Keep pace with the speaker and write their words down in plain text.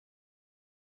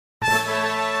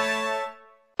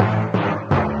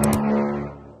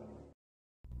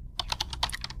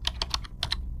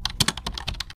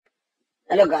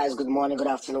Hello guys, good morning, good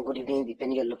afternoon, good evening,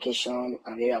 depending on your location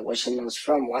and where you are watching us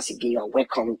from. Once again, you are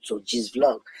welcome to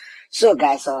Gistvlog. So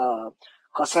guys,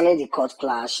 concerning the court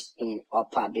clash in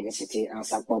Upper Benin City and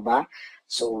Sakoba,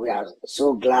 so we are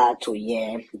so glad to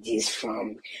hear this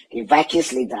from the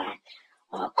Vikings leader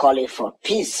calling for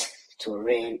peace to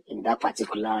reign in that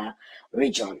particular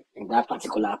region, in that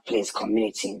particular place,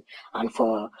 community. And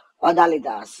for other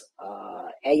leaders,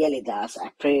 Eiye leaders,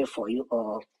 I pray for you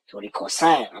all to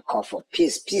reconcile and call for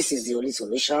peace. Peace is the only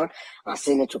solution. And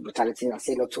say no to brutality, and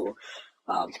say no to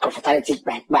confrontality,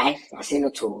 and say no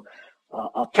to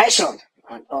oppression.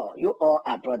 And you all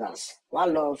are brothers.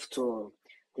 One love to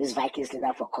this Vikings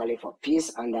leader for calling for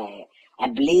peace, and I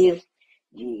believe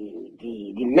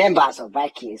the members of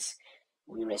Vikings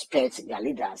will respect their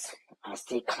leaders and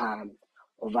stay calm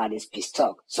over this peace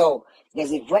talk. So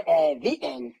there's a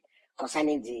VN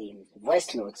concerning the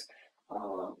voice note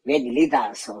where the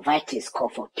leaders of Vikings call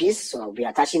for peace. So I'll be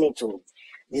attaching it to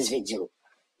this video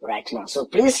right now. So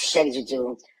please share this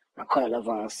video and call your loved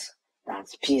ones that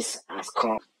peace has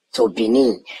come to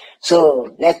Benin.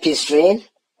 So let peace reign.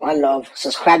 One love.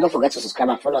 Subscribe. Don't forget to subscribe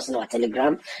and follow us on our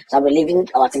Telegram. So I'll be leaving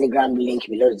our Telegram link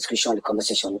below the description, the comment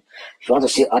section. If you want to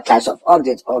see all types of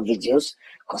updates or videos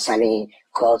concerning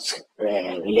court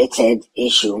related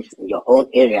issue in your own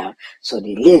area, so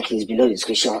the link is below the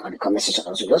description and the comment section.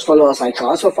 Also, just follow us. And you can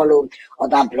also follow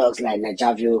other blogs like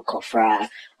Nigerview, Kofra,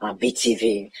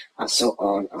 BTV, and so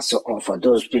on and so on. For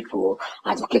those people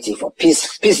advocating for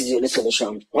peace, peace is the only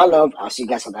solution. One love. I'll see you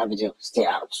guys on that video. Stay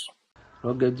out.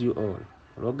 Rugged you all.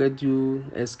 Rugged you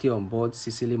SK on board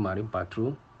Sicily Marine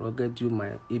Patrol. Rugged you my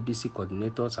ABC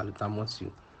coordinator Salutamus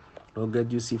you.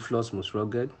 Rugged you C-Floss most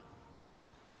rugged.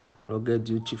 Rugged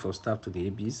you Chief of Staff to the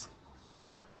ABs.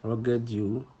 Rugged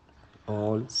you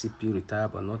all CP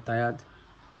retired but not tired.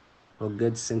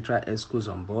 Rugged Central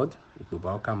Escos on board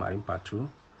Ikubauka Marine Patrol.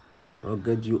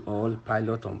 Rugged you all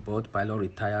pilot on board, pilot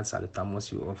retired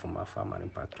Salutamus you all from Alpha Marine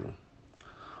Patrol.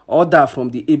 Order from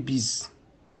the ABs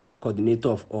coordinator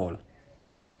of all.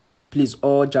 Please,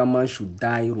 all Germans should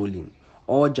die rolling.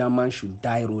 All Germans should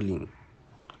die rolling.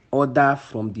 Order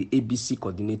from the ABC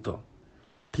coordinator.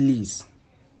 Please,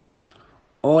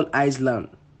 all Iceland,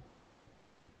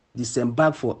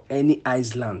 disembark for any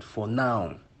Iceland for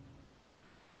now.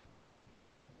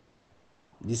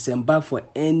 Disembark for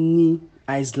any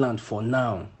Iceland for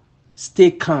now.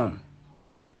 Stay calm.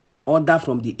 Order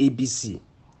from the ABC.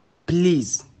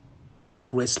 Please,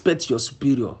 respect your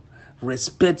superior.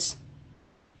 Respect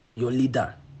your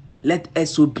leader. Let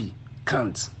SOB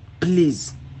count.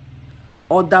 Please.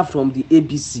 Order from the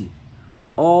ABC.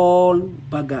 All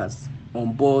baggers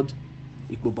on board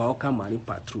Ikpobaoka Marine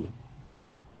Patrol.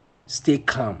 Stay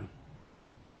calm.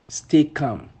 Stay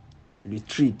calm.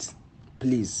 Retreat.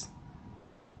 Please.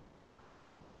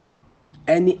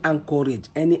 Any anchorage,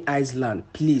 any island,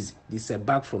 please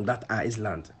disembark from that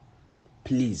island.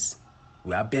 Please.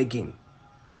 We are begging.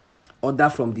 Order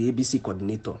from the ABC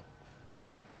coordinator.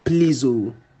 Please,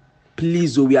 oh,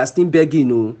 we are still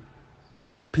begging, oh,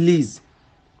 please.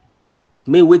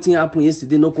 May waiting happen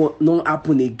yesterday, no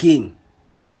happen again.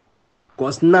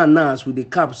 Cause now as with the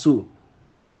cap, so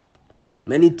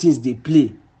many things they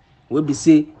play. We be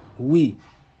say we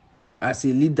as a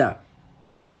leader,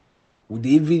 we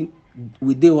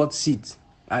dey hot seat,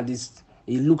 and it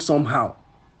look somehow.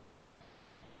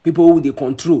 People who they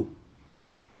control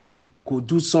could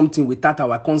do something without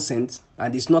our consent,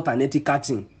 and it's not an ethical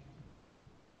thing.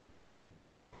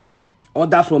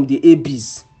 Order from the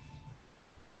ABs.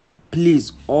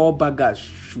 Please, all baggers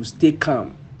should stay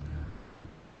calm.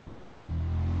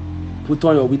 Put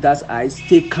on your witness eyes.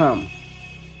 Stay calm.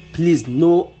 Please,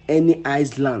 no any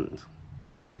Iceland.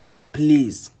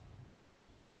 Please.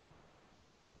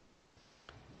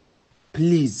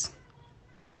 Please.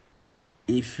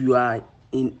 If you are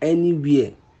in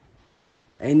anywhere,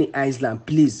 any Iceland,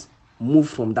 please move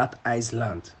from that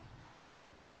Iceland.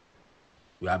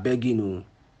 We are begging you.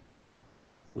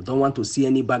 We don't want to see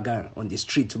any bagger on the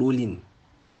street rolling.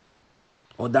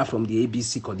 Order from the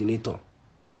ABC coordinator.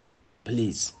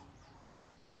 Please.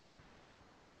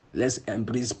 Let's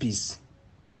embrace peace.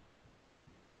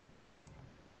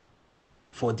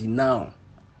 For the now.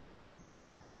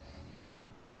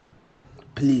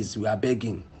 Please, we are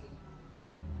begging.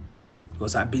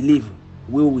 Because I believe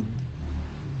we will.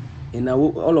 And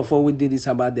all of us we did this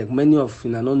about that. Many of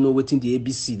you don't know what in the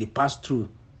ABC they pass through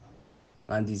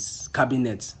and this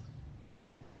cabinet.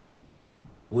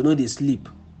 We know they sleep.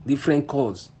 Different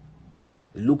calls.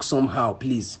 Look somehow,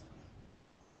 please.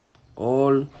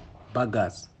 All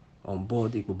baggers on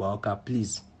board Ikpobaoka,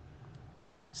 please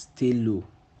stay low.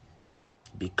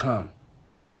 Be calm.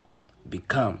 Be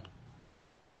calm.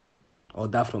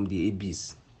 Order from the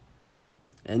ABs.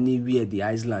 Anywhere the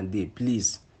island dey,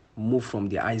 please move from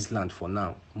the island for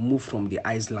now. Move from the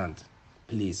island,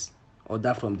 please.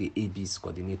 Order from the ABs,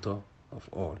 coordinator of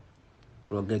all.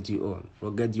 Rugged you all.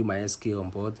 Rugged you my SK on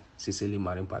board, Sicily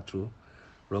Marine Patrol.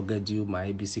 Rugged you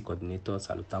my ABC coordinator,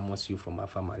 Salutamos you from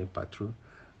Alpha Marine Patrol.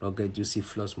 Rugged you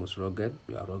C-Floss most rugged,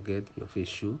 you are rugged, your face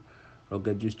shoe.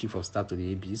 Rugged you Chief of Staff to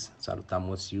the ABs,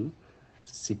 Salutamos you.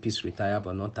 CPs retired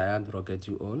but not tired, rugged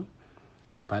you all.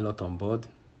 Pilot on board,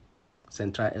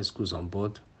 Central Air Schools on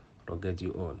board, rugged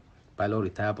you all. Pilot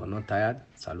retired but not tired,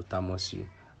 Salutamos you.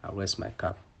 I rest my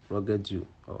cap, rugged you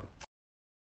all.